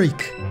earned a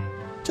break.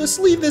 Just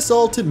leave this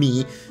all to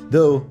me,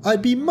 though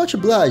I'd be much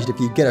obliged if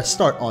you get a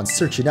start on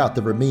searching out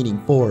the remaining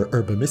 4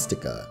 Herba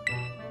Mystica.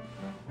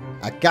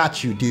 I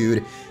got you,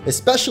 dude,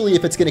 especially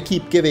if it's gonna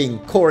keep giving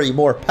Corey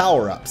more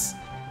power-ups.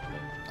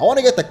 I want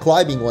to get the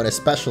climbing one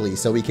especially,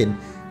 so we can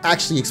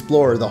actually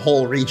explore the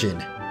whole region.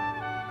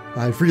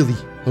 I really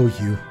owe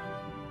you.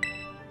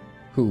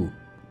 Who?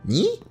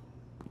 Me?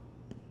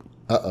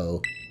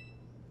 Uh-oh.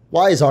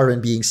 Why is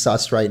Arvin being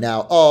sus right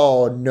now?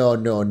 Oh, no,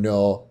 no,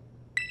 no.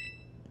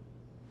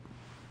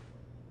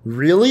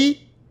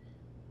 Really?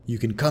 You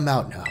can come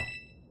out now.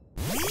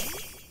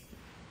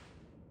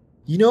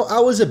 You know, I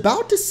was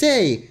about to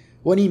say,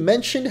 when he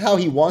mentioned how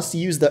he wants to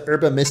use the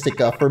Herba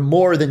Mystica for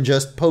more than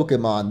just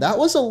Pokemon, that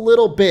was a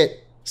little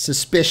bit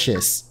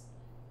suspicious.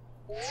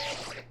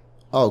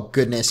 Oh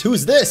goodness,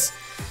 who's this?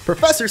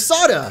 Professor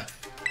Sada!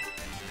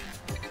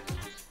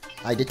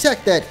 I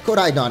detect that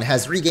Koraidon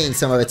has regained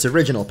some of its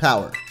original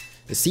power.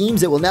 It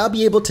seems it will now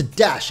be able to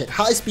dash at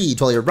high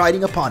speeds while you're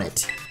riding upon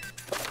it.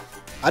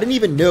 I didn't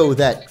even know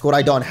that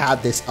Koraidon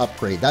had this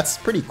upgrade. That's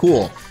pretty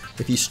cool.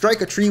 If you strike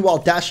a tree while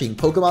dashing,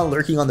 Pokemon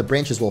lurking on the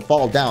branches will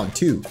fall down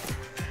too.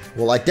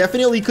 Well, I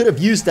definitely could have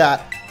used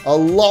that a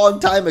long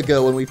time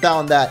ago when we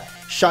found that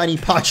shiny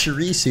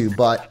Pachirisu,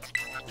 but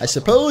I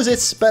suppose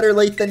it's better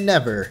late than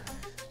never.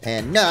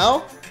 And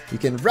now, you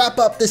can wrap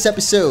up this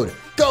episode.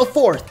 Go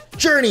forth,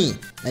 journey,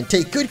 and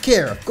take good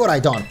care of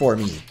Koraidon for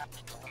me.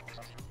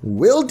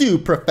 Will do,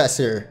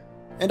 Professor.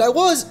 And I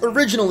was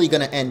originally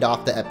going to end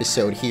off the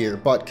episode here,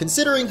 but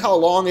considering how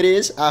long it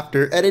is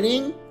after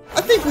editing,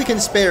 I think we can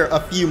spare a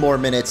few more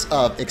minutes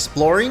of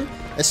exploring,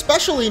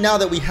 especially now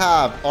that we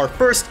have our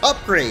first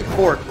upgrade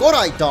for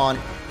Koraidon,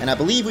 and I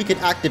believe we can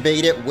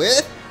activate it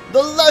with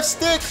the left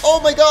stick. Oh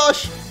my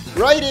gosh,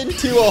 right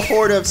into a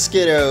horde of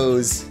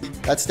Skiddos.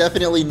 That's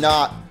definitely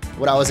not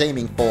what I was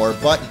aiming for,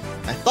 but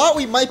I thought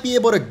we might be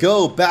able to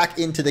go back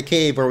into the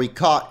cave where we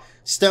caught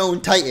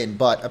Stone Titan,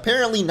 but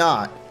apparently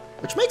not.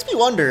 Which makes me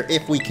wonder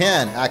if we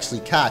can actually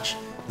catch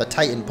the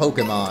Titan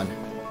Pokemon.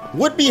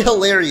 Would be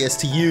hilarious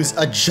to use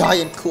a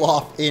giant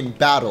Klawf in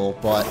battle,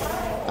 but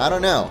I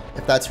don't know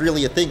if that's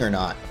really a thing or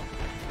not.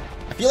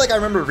 I feel like I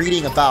remember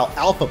reading about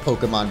Alpha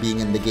Pokemon being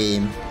in the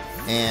game,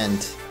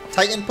 and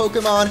Titan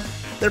Pokemon,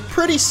 they're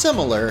pretty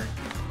similar.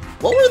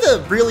 What were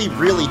the really,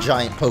 really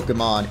giant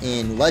Pokemon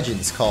in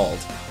Legends called?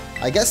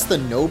 I guess the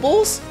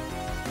Nobles?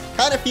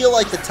 Kind of feel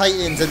like the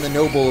Titans and the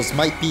Nobles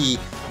might be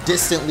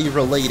distantly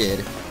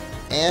related.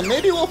 And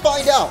maybe we'll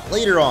find out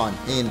later on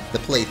in the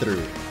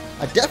playthrough.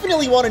 I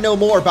definitely want to know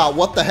more about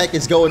what the heck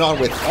is going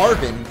on with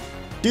Arvin.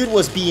 Dude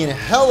was being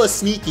hella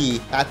sneaky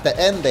at the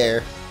end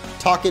there,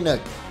 talking to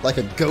like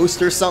a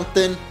ghost or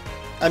something.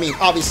 I mean,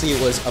 obviously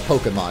it was a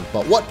Pokemon,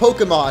 but what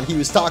Pokemon he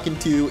was talking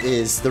to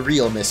is the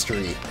real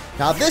mystery.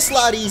 Now this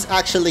laddie's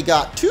actually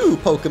got 2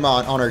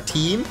 Pokemon on her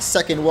team,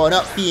 second one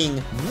up being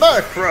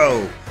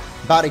Murkrow.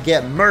 About to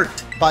get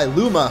murked by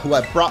Luma, who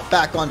I brought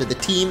back onto the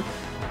team.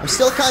 I'm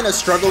still kind of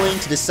struggling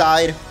to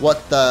decide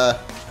what the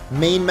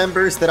main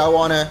members that I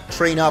want to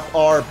train up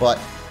are, but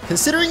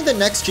considering the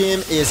next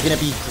gym is going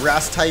to be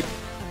grass type,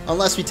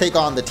 unless we take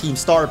on the Team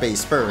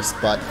Starbase first,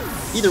 but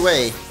either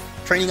way,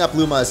 training up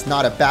Luma is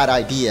not a bad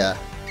idea.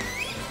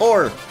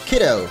 Or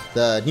Kiddo,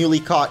 the newly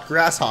caught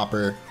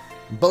Grasshopper.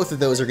 Both of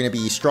those are going to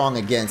be strong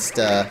against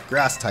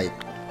grass type.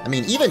 I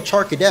mean, even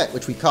Charcadet,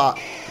 which we caught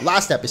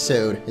last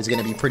episode, is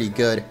going to be pretty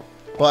good.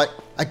 But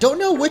I don't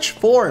know which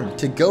form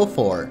to go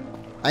for.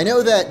 I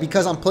know that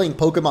because I'm playing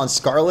Pokemon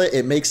Scarlet,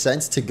 it makes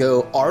sense to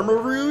go Armor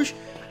Rouge,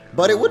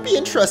 but it would be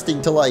interesting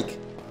to, like,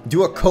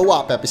 do a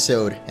co-op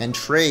episode and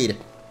trade,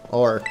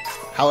 or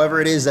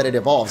however it is that it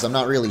evolves. I'm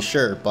not really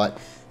sure, but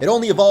it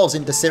only evolves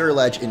into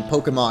Ceruledge in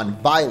Pokemon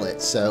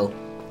Violet, so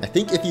I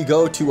think if you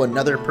go to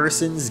another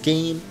person's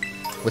game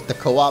with the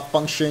co-op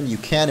function, you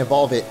can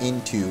evolve it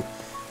into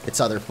its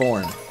other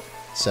form.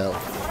 So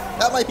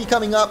that might be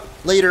coming up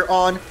later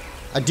on.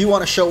 I do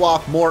want to show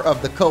off more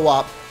of the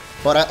co-op,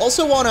 but I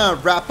also want to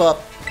wrap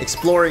up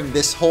exploring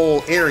this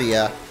whole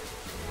area.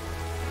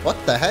 What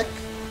the heck?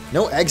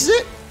 No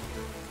exit?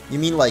 You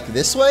mean like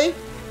this way?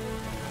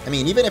 I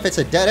mean, even if it's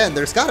a dead end,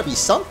 there's got to be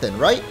something,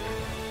 right?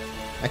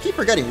 I keep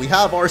forgetting we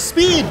have our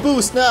speed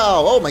boost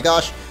now. Oh my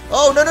gosh.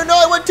 Oh, no, no, no,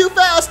 I went too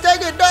fast. Dang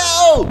it,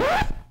 no!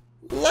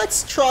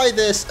 Let's try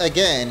this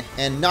again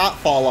and not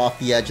fall off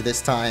the edge this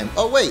time.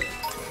 Oh, wait.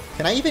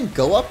 Can I even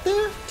go up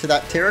there to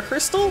that Terra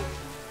Crystal?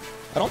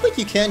 I don't think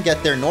you can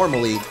get there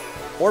normally.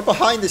 Or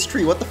behind this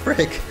tree, what the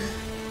frick?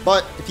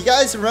 But if you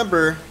guys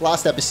remember,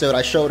 last episode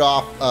I showed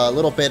off a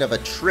little bit of a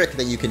trick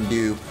that you can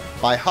do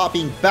by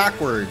hopping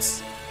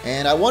backwards.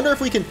 And I wonder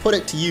if we can put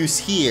it to use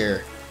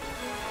here.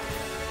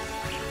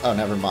 Oh,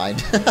 never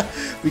mind.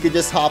 We could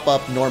just hop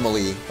up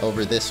normally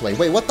over this way.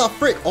 Wait, what the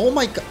frick? Oh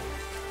my god.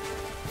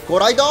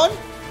 Koraidon?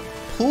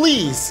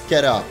 Please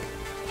get up.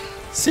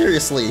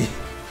 Seriously.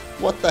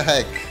 What the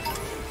heck?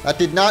 That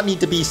did not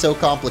need to be so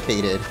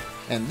complicated.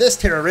 And this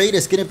Terra Raid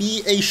is going to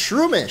be a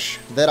Shroomish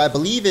that I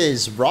believe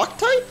is rock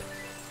type?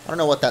 I don't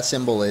know what that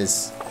symbol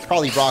is. It's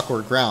probably rock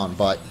or ground,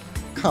 but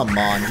come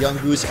on, young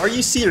goose. Are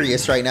you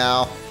serious right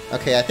now?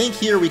 Okay, I think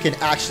here we can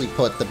actually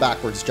put the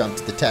backwards jump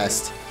to the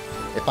test.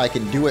 If I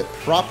can do it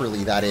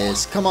properly, that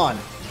is. Come on.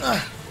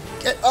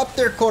 Get up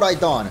there,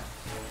 Koraidon.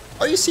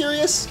 Are you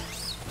serious?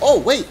 Oh,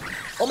 wait.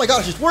 Oh my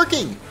gosh, it's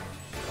working.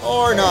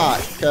 Or not.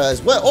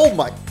 Because, well, oh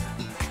my.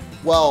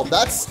 Well,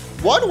 that's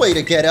one way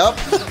to get up.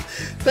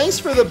 Thanks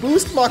for the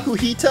boost,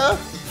 Makuhita.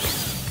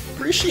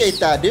 Appreciate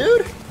that,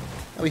 dude.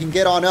 Now we can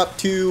get on up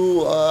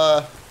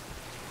to,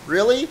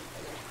 really?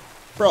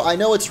 Bro, I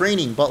know it's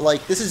raining, but,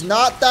 like, this is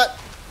not that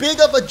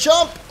big of a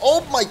jump.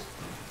 Oh my.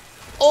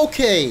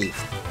 Okay.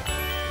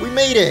 We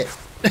made it.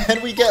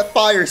 And we get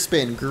Fire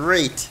Spin.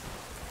 Great.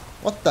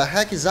 What the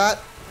heck is that?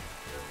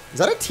 Is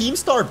that a Team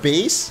Star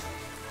base?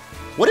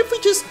 What if we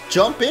just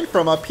jump in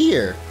from up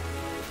here?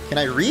 Can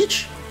I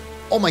reach?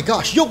 Oh my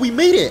gosh. Yo, we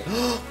made it.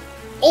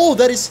 Oh,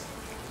 that is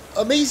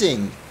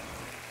amazing.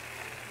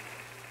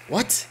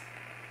 What?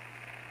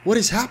 What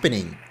is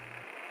happening?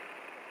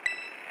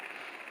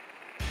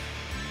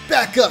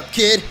 Back up,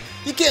 kid.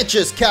 You can't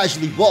just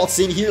casually waltz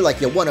in here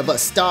like you're one of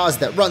us stars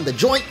that run the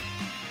joint.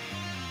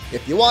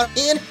 If you want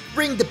in,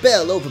 ring the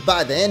bell over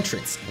by the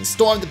entrance and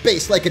storm the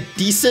base like a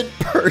decent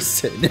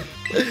person.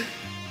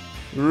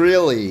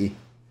 Really?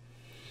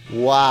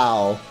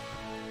 Wow.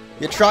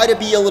 You try to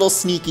be a little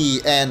sneaky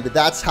and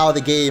that's how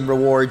the game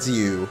rewards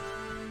you.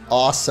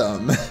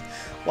 Awesome.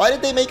 Why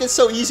did they make it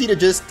so easy to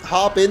just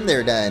hop in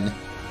there then?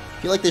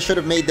 I feel like they should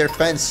have made their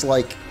fence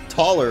like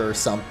taller or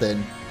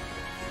something.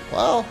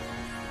 Well,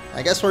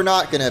 I guess we're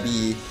not gonna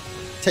be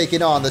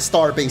taking on the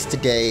star base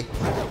today.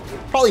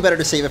 Probably better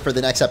to save it for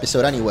the next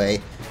episode anyway,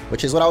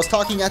 which is what I was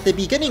talking at the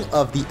beginning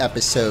of the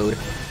episode.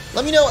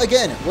 Let me know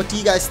again, what do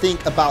you guys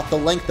think about the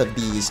length of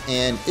these,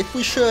 and if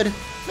we should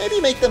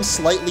maybe make them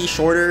slightly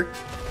shorter,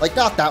 like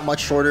not that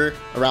much shorter,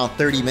 around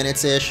 30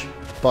 minutes-ish,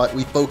 but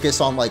we focus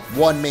on like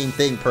one main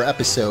thing per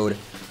episode.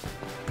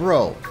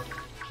 Bro,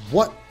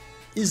 what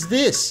is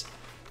this?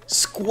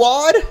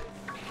 Squad?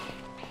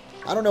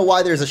 I don't know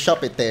why there's a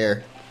Shuppet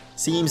there.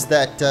 Seems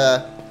that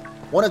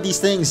one of these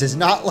things is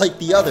not like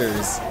the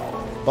others.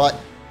 But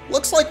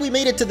looks like we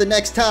made it to the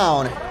next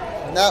town,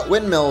 and that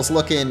windmill's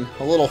looking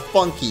a little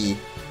funky.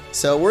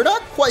 So we're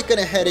not quite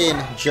gonna head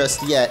in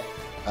just yet.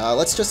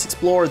 Let's just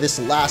explore this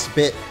last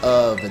bit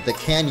of the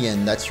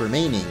canyon that's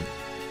remaining.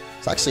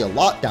 It's actually a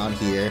lot down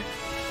here.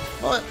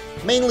 Well,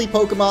 mainly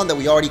Pokemon that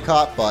we already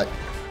caught, but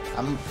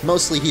I'm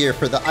mostly here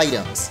for the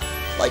items.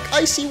 Like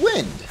Icy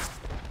Wind.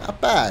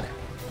 Not bad.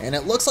 And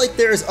it looks like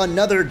there's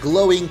another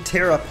glowing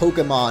Terra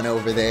Pokemon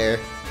over there.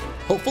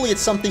 Hopefully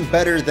it's something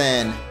better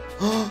than...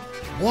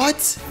 What?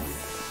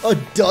 A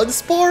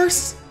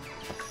Dunsparce?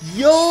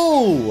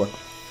 Yo!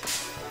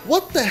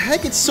 What the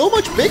heck? It's so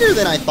much bigger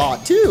than I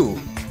thought, too.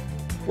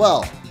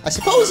 Well, I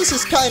suppose this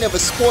is kind of a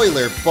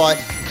spoiler, but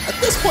at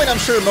this point I'm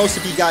sure most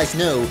of you guys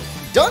know,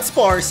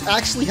 Dunsparce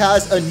actually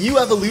has a new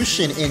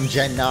evolution in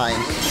Gen 9.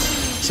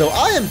 So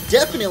I am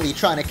definitely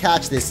trying to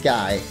catch this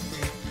guy.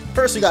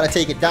 First we gotta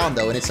take it down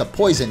though, and it's a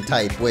poison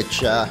type,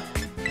 which, yeah,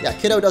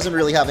 Kiddo doesn't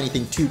really have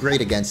anything too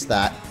great against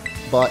that.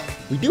 But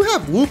we do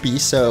have Whoopee,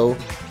 so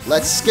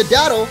let's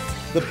skedaddle.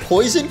 The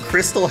poison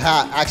crystal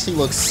hat actually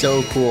looks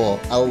so cool.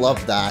 I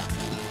love that.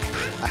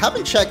 I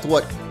haven't checked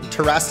what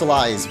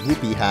Terrastalized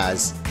Whoopee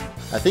has.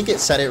 I think it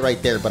said it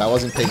right there, but I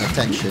wasn't paying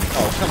attention.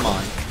 Oh, come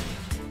on.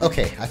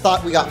 Okay, I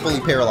thought we got fully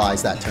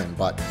paralyzed that turn,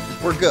 but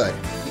we're good.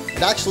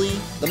 And actually,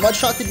 the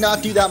Mudshot did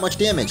not do that much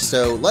damage,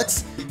 so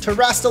let's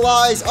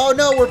Terrastalize. Oh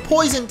no, we're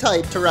poison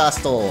type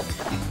Terrastal.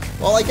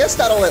 Well, I guess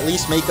that'll at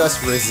least make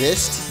us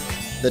resist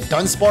the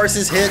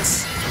Dunsparce's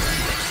hits.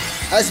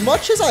 As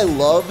much as I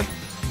love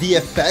the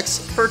effects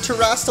for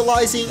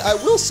terastallizing, I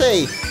will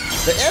say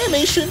the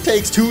animation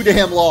takes too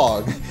damn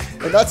long.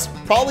 And that's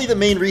probably the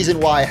main reason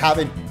why I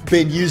haven't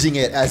been using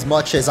it as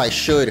much as I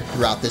should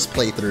throughout this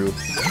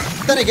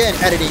playthrough. Then again,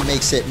 editing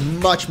makes it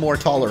much more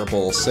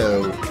tolerable,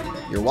 so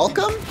you're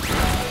welcome?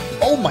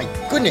 Oh my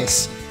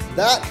goodness,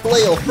 that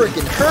flail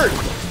freaking hurt.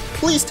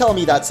 Please tell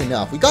me that's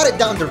enough. We got it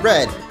down to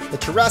red. The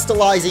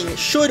terastallizing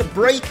should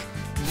break.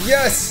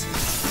 Yes!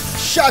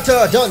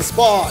 Shatter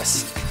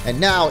Dunsparce! And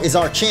now is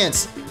our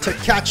chance to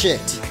catch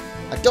it.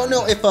 I don't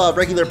know if a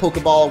regular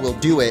Pokeball will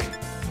do it.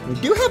 We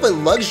do have a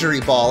luxury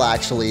ball,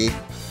 actually.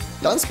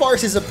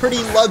 Dunsparce is a pretty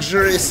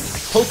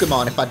luxurious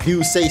Pokemon, if I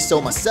do say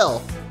so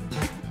myself.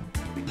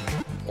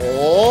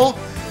 Oh,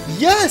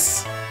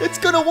 yes! It's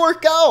gonna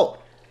work out!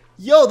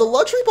 Yo, the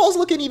luxury ball's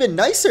looking even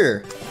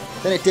nicer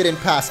than it did in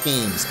past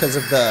games because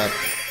of the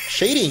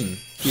shading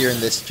here in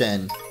this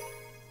gen.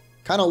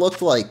 Kind of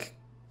looked like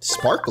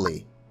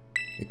sparkly.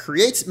 It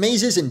creates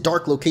mazes in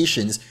dark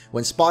locations.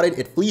 When spotted,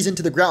 it flees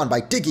into the ground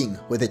by digging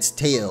with its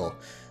tail.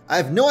 I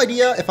have no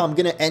idea if I'm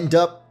gonna end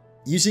up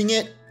using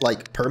it,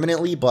 like,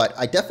 permanently, but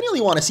I definitely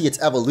want to see its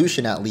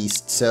evolution at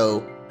least,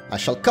 so I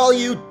shall call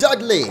you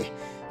Dudley.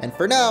 And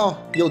for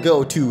now, you'll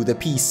go to the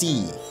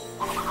PC.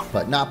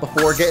 But not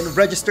before getting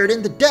registered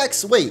in the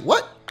Dex. Wait,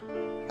 what?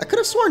 I could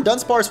have sworn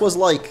Dunsparce was,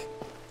 like,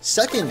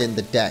 second in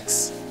the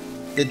Dex.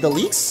 Did the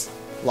leaks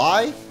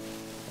lie?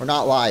 Or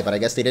not lie, but I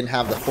guess they didn't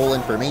have the full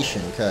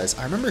information, because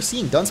I remember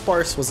seeing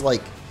Dunsparce was,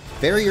 like,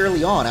 very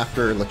early on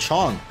after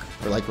Lechonk,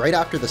 or, like, right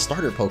after the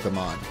starter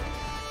Pokemon.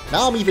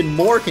 Now I'm even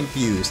more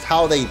confused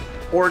how they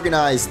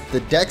organized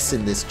the Dex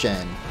in this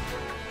gen.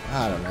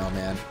 I don't know,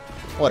 man.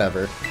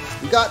 Whatever.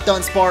 We got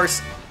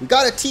Dunsparce, we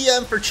got a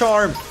TM for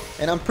Charm,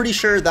 and I'm pretty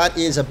sure that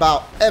is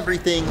about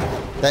everything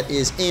that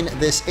is in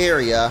this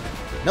area.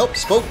 Nope,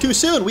 spoke too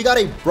soon. We got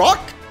a Rock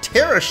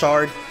Terra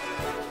Shard.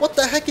 What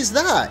the heck is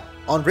that?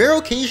 On rare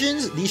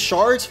occasions, these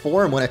shards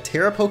form when a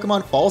Terra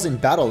Pokemon falls in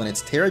battle and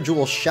its Terra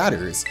Jewel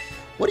shatters.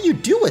 What do you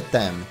do with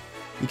them?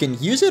 You can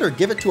use it or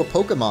give it to a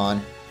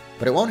Pokemon,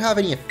 but it won't have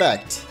any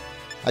effect.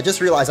 I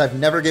just realized I've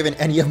never given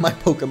any of my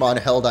Pokemon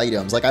held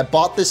items. Like, I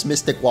bought this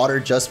Mystic Water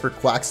just for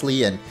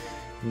Quaxley and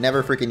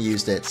never freaking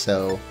used it,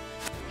 so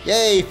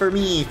yay for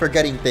me for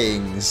getting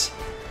things.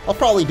 I'll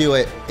probably do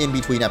it in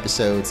between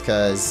episodes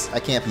because I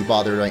can't be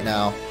bothered right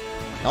now.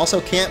 I also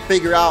can't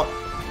figure out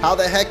how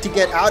the heck to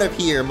get out of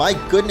here. My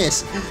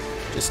goodness.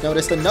 Just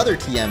noticed another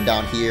TM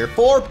down here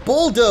for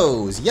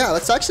Bulldoze. Yeah,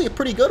 that's actually a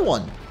pretty good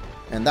one.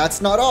 And that's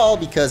not all,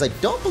 because I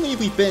don't believe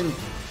we've been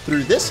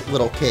through this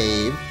little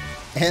cave,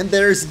 and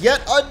there's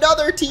yet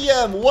another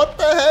TM. What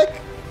the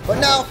heck? But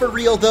now for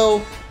real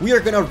though, we are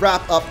gonna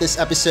wrap up this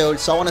episode,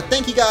 so I want to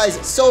thank you guys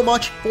so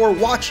much for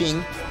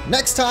watching.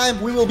 Next time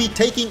we will be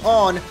taking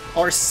on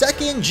our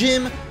second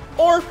gym,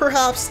 or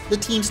perhaps the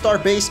Team Star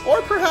base,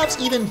 or perhaps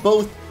even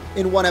both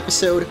in one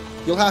episode.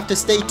 You'll have to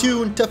stay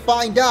tuned to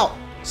find out.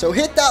 So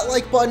hit that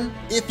like button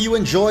if you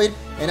enjoyed,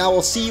 and I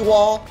will see you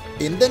all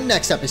in the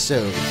next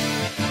episode.